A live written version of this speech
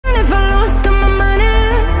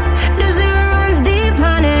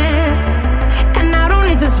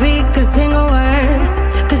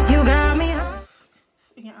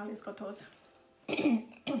out.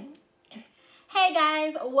 Hey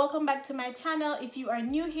guys, welcome back to my channel. If you are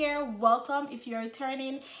new here, welcome. If you're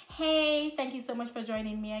returning, hey, thank you so much for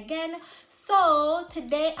joining me again. So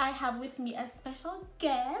today I have with me a special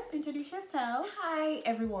guest. Introduce yourself. Hi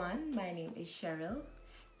everyone, my name is Sheryl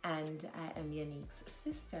and I am Yannick's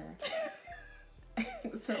sister.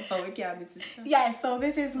 So how we can be sister? Yeah, so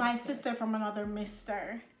this is my sister from another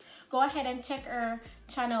mister. Go ahead and check her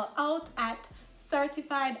channel out at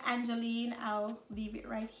Certified Angeline. I'll leave it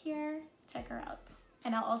right here. Check her out.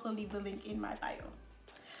 And I'll also leave the link in my bio.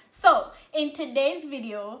 So, in today's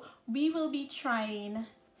video, we will be trying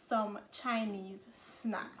some Chinese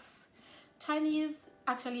snacks. Chinese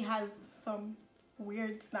actually has some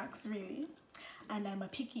weird snacks, really. And I'm a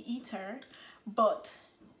picky eater. But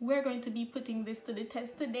we're going to be putting this to the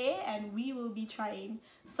test today, and we will be trying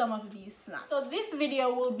some of these snacks. So this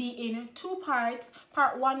video will be in two parts.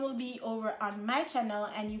 Part one will be over on my channel,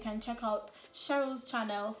 and you can check out Sheryl's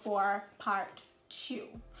channel for part two.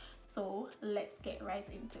 So let's get right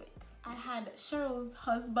into it. I had Sheryl's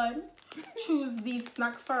husband choose these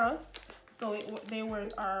snacks for us, so they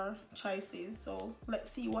weren't our choices. So let's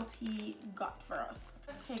see what he got for us.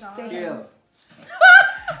 Hey guys. Say hello.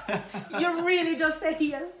 You really just say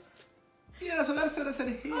hello? Yeah, that's what I said. I said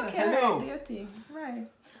hello. Okay, Hello. right, do your thing. Right.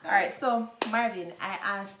 Alright, so Marvin, I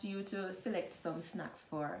asked you to select some snacks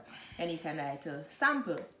for Yannick and I to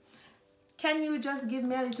sample. Can you just give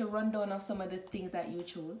me a little rundown of some of the things that you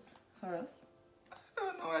chose for us? I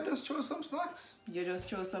don't know. I just chose some snacks. You just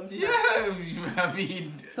chose some snacks? Yeah, I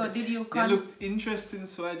mean. So did you They looked interesting,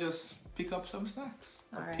 so I just pick up some snacks.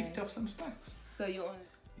 I picked up some snacks. So you only.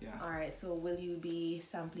 Yeah. Alright, so will you be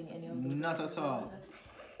sampling any of those? Not at all.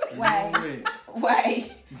 Why? No way.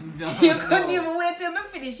 Why? No, You couldn't no. even wait till me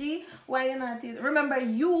finish it. Why you not it? Remember,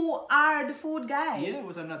 you are the food guy. Yeah,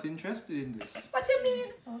 but I'm not interested in this. What you mean?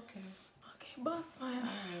 Okay. Okay, boss man.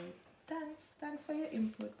 Alright. Thanks for your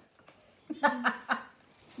input.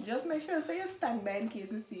 Just make sure so you stand by in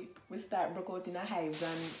case you see we start broke out in a hives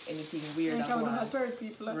and anything weird. I can't have third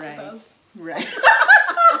people Right. Right.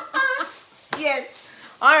 Yes.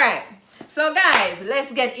 Alright. So guys,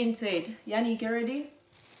 let's get into it. Yannick, you ready?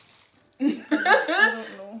 I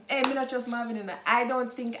don't know. Hey, me not trust Marvin and I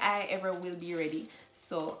don't think I ever will be ready.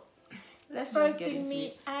 So let's First just get thing into me,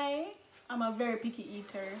 it. I am a very picky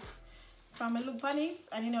eater. So I look funny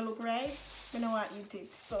and you know look right, I don't want to eat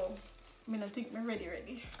it. So I don't think me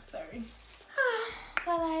ready. Sorry.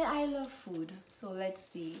 Well, I love food. So let's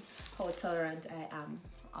see how tolerant I am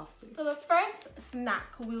of this. So the first snack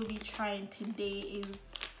we'll be trying today is,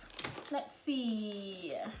 let's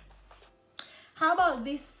see. How about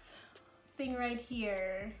this thing right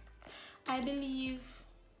here? I believe,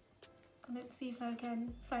 let's see if I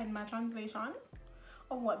can find my translation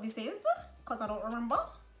of what this is, because I don't remember.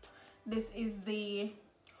 This is the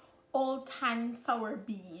old tan sour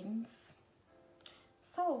beans.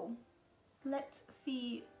 So let's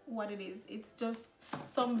see what it is. It's just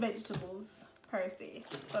some vegetables per se.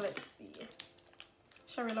 So let's see.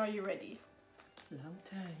 Sheryl, are you ready? Long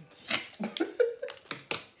time.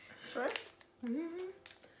 Sure?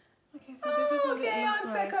 Okay, so this is what Okay, it on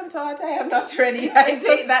looks like. second thought, I am not ready. I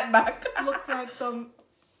take that back. Looks like some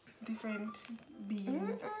different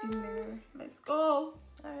beans in there. Let's go.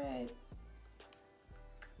 Alright.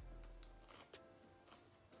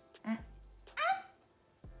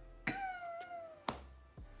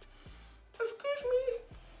 Excuse me.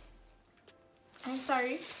 I'm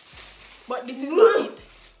sorry, but this is not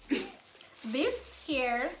it. This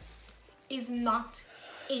here is not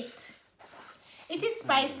it. It is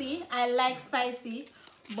spicy. I like spicy,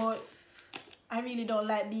 but I really don't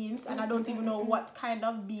like beans, and I don't even know what kind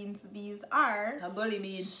of beans these are. A gully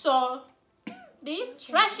bean. So these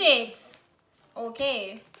trash it.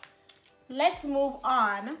 Okay, let's move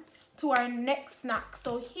on to our next snack.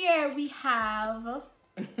 So here we have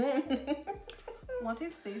what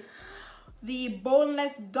is this? The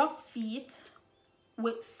boneless duck feet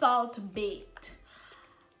with salt baked.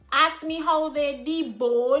 Ask me how they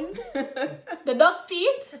debone the duck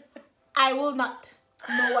feet. I will not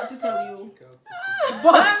know what to tell you.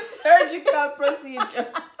 But surgical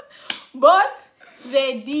procedure. But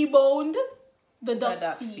they deboned the duck,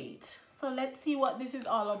 duck feet. feet. So let's see what this is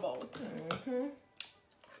all about.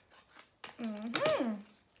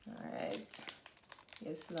 Alright.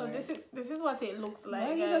 Yes, So Lord. this is what it looks like.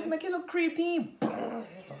 Why you guys. just make it look creepy?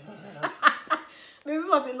 This is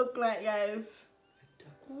what it looked like, guys.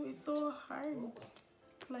 Oh, it's so hard.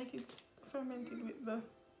 Like it's fermented with the,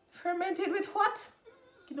 Fermented with what?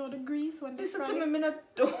 you know, the grease when they Listen fry to me, it. me not.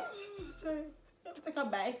 Sure. You have to take a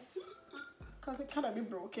bite, because it cannot be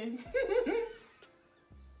broken.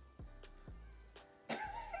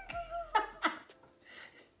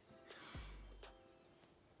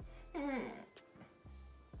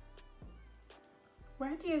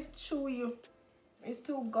 Why it is chewy? It's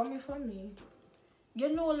too gummy for me. You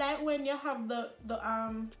know, like when you have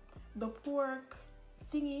the pork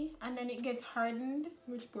thingy and then it gets hardened.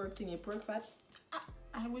 Which pork thingy? Pork fat?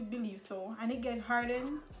 I would believe so. And it gets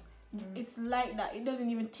hardened. It's like that. It doesn't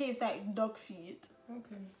even taste like dog feet.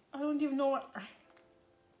 Okay. I don't even know what.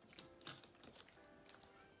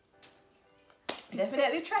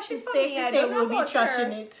 Definitely trash it It's for safe me. to I say don't know we'll be about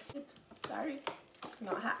trashing her. it. Sorry.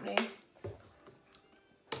 Not happening.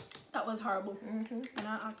 That was horrible. And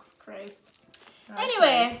I asked Christ. Oh,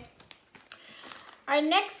 Anyway, Christ. our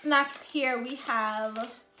next snack here we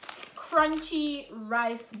have crunchy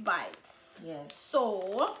rice bites. Yes.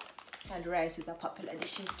 So, And rice is a popular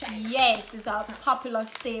dish in China. yes, it's a popular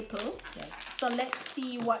staple. Yes. So let's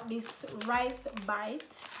see what this rice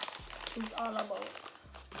bite is all about.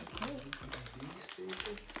 Okay.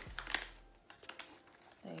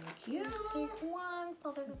 Thank you. Let's take one.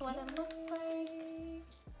 So this is what it looks like.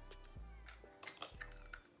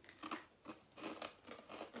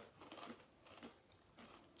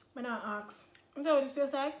 When I ask, I'm telling you what this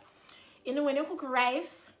tastes like. You know when you cook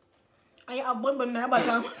rice and you have bun in the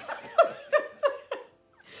bottom.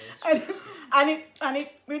 and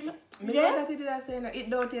it with, yeah, It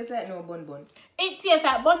don't taste like no bun. it tastes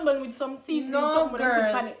like bun with some seasoning. No, something with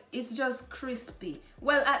girl, pan it. it's just crispy.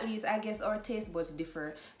 Well, at least I guess our taste buds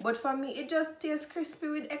differ. But for me, it just tastes crispy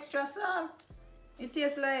with extra salt. It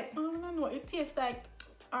tastes like No, it tastes like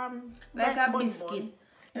like rice a bun biscuit.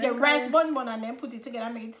 bun. Yeah, rice bun and then put it together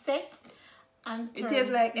and make it set. And It turn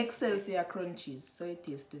tastes like this way. Excelsior crunchies, so it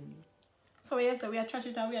tastes to me. So yeah, so we are trash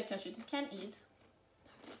it and we are cash it. You can eat.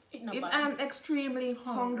 It not If bad. I'm extremely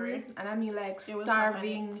hungry, Hungry. and I mean like It was not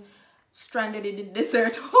starving, stranded in the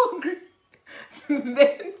desert, hungry,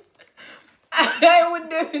 then I would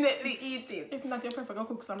definitely eat it. If not, you prefer to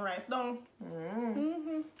cook some rice down.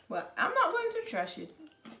 But I'm not going to trash it.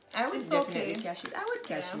 I would It's definitely okay. cash it. I would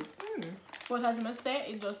cash Yeah. it. But as I say,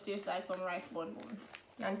 it just tastes like some rice bun.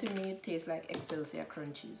 And to me, it tastes like Excelsior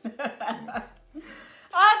crunchies.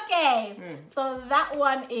 Okay, so that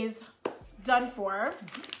one is done for.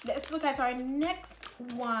 Let's look at our next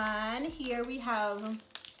one. Here we have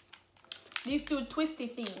these two twisty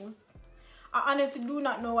things. I honestly do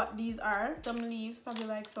not know what these are. Some leaves, probably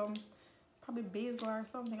like some, probably basil or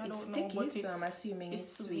something. I It's don't know. sticky, But so I'm assuming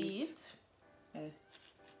it's sweet. sweet.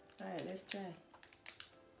 Alright, let's try.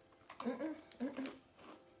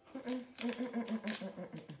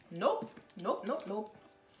 Nope.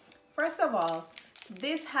 First of all,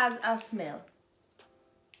 this has a smell.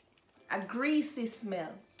 A greasy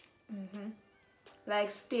smell. Like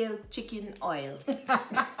stale chicken oil.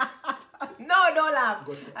 No, don't laugh.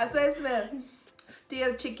 I say smell.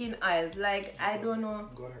 Stale chicken oil. Like, I don't know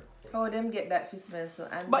how them get that fish smell. So,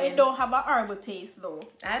 and But then, it don't have a horrible taste though.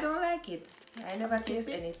 I don't like it. I never taste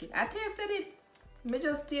anything. I tasted it. Me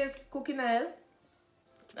just taste cooking oil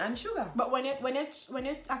and sugar. But when you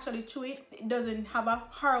actually chew it, it doesn't have a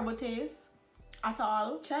horrible taste at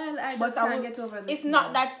all. Child, I But just I can't will- get over this. It's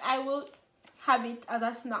not that I will have it as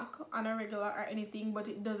a snack on a regular or anything, but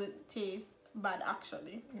it doesn't taste bad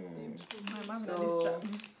actually. My mom So- this job.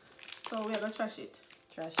 So we're gonna trash it.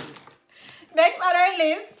 Trash it. Next on our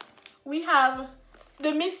list, we have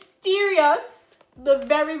the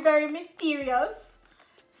very, very mysterious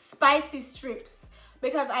spicy strips.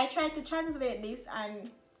 Because I tried to translate this and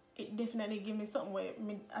it definitely gave me something where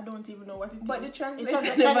I don't even know what it is. But the It translator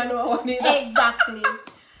doesn't- never know what it is. Exactly.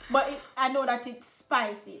 But I know that it's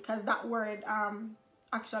spicy because that word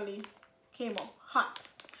actually came up hot.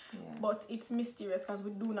 Yeah. But it's mysterious because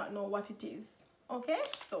we do not know what it is. Okay,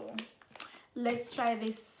 so let's try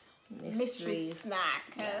this mystery snack.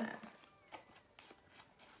 Yeah.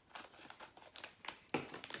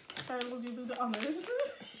 Sorry, would you do the honors?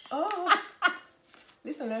 Oh.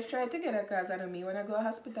 Listen, let's try it together because I know me when I go to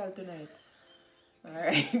hospital tonight.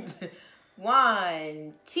 Alright.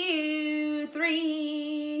 1, 2,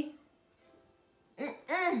 3.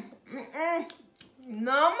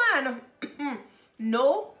 No, man.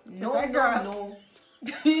 No. like grass. No.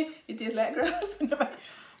 It tastes like grass.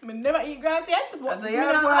 I never eat grass yet. But So you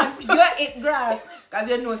eat grass because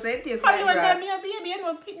you know say it tastes probably like one time grass. me a baby, you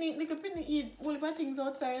know, little picnic eat all of things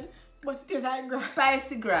outside, but it tastes like grass.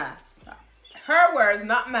 Spicy grass. Her words,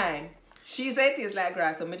 not mine. She said it tastes like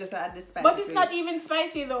grass, so me just add the spicy. But it's to not it. even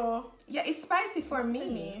spicy though. Yeah, it's spicy for To me.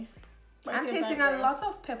 me. But I'm it tastes tasting like a grass. lot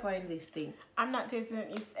of pepper in this thing. I'm not tasting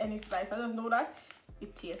any spice. I just know that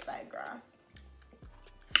it tastes like grass.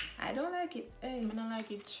 I don't like it. Hey, I don't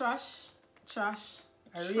like it. Trash.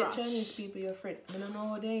 I rate Chinese people your friend. I don't know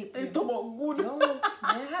how they eat. It's about good. No, they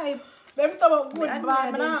hype. Them stuff about good, I but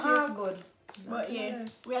admire them taste good. But yeah,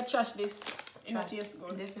 we are trash this. It not tastes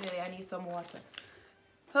good. Definitely, I need some water.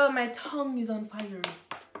 Oh, my tongue is on fire.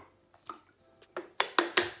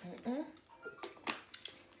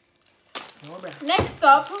 Next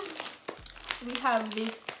up, we have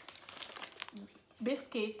this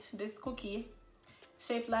biscuit, this cookie,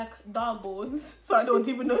 shaped like dog bones. So I don't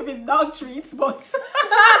even know if it's dog treats, but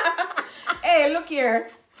hey, look here.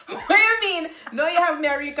 What do you mean? No, you have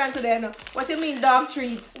American today. No. What do you mean dog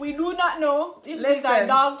treats? We do not know if these are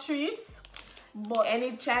dog treats. But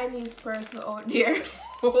any Chinese person out there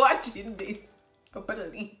watching this,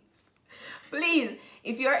 please,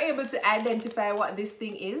 if you're able to identify what this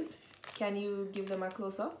thing is, can you give them a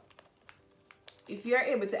close-up? If you're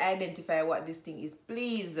able to identify what this thing is,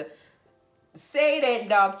 please say it ain't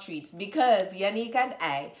dog treats, because Yannick and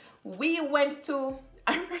I, we went to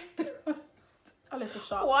a restaurant. A little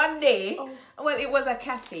shop. One day, well, it was a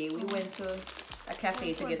cafe. We went to a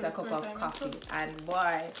cafe to get a cup of coffee, and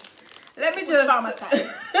boy, let me just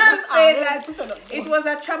say that it was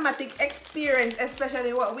a traumatic experience,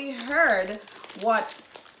 especially what we heard, what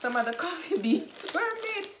some of the coffee beans were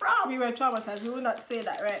made from. We were traumatized. We will not say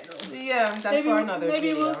that right now. Yeah, that's maybe, for another video.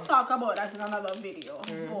 Maybe we'll talk about that in another video.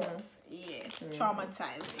 But yeah,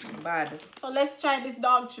 traumatizing. Bad. So let's try this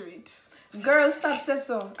dog treat. Girl, stop saying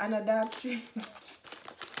so. And a dog treat.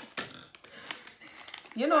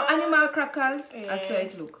 You know, animal crackers. Yeah. I saw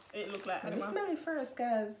it look. It look like animal. Let me smell it first,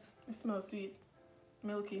 guys. It smells sweet.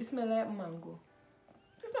 Milky. It smells like mango.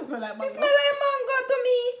 It doesn't smell like mango. It smells like mango to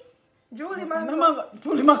me. Julie mango.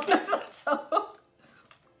 Julie mango. That's myself.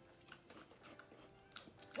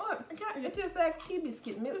 What? It tastes like tea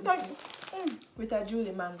biscuit milk. It's like with a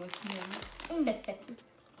Julie mango smell.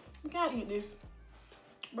 You can't eat this.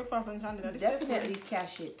 Breakfast and candy. Definitely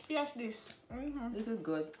cash it. Cash this. This is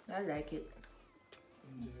good. I like it.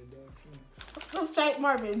 Let's try it,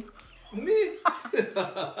 Marvin. Me?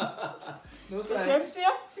 No thanks.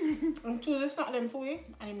 I'm choosing something for you,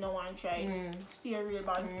 and you don't want to try it. Still real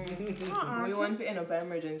bad. We want to end up in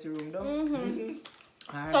emergency room, though.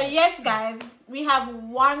 Right. So yes, guys, we have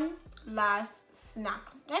one last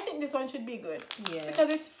snack. I think this one should be good. Yeah. Because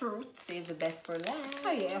it's fruit. Save the best for last.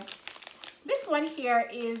 So yeah. This one here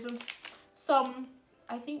is some,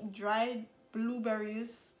 I think, dried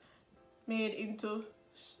blueberries made into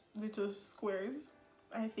little squares,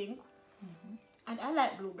 I think. And I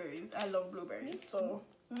like blueberries. I love blueberries. So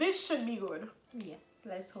this should be good. Yes.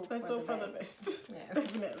 Let's hope for the best. Yeah.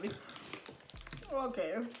 Definitely.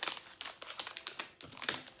 Okay.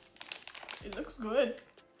 It looks good.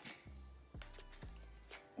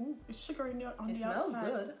 Ooh, it's sugary on the outside. It smells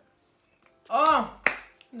good. Oh,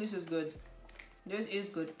 this is good. This is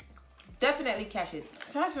good. Definitely cash it.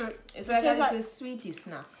 Cash it. It's like a little sweetie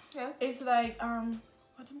snack. Yeah. It's like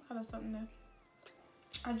what do you call something there?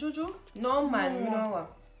 A juju? No man, you know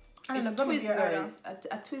what? It's Twizzlers.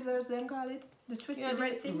 A Twizzlers then call it? The twisted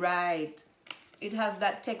red thing? Right. It has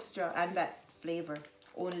that texture and that flavor.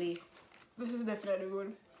 Only. This is definitely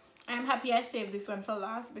good. I'm happy I saved this one for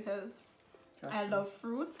last because I love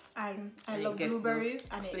fruits and I love blueberries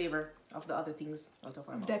and flavor of the other things out of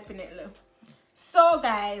our mouth. Definitely. So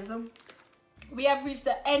guys, we have reached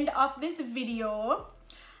the end of this video.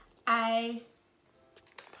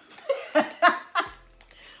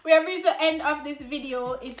 We have reached the end of this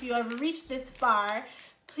video. If you have reached this far,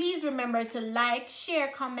 please remember to like, share,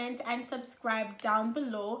 comment, and subscribe down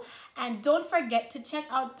below. And don't forget to check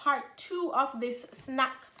out part 2 of this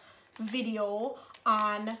snack video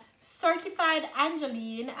on Certified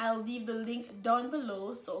Angeline. I'll leave the link down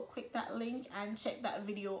below, so click that link and check that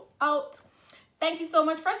video out. Thank you so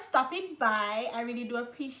much for stopping by. I really do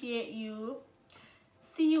appreciate you.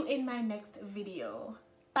 See you in my next video.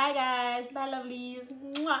 Bye guys. Bye lovelies.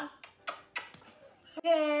 Mwah.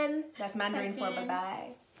 Again. That's Mandarin for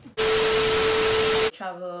bye-bye.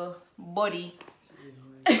 Travel body.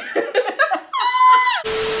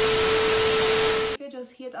 If you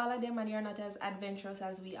just hate all of them and you're not as adventurous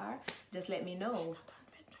as we are, just let me know.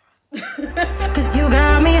 Cause you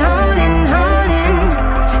got me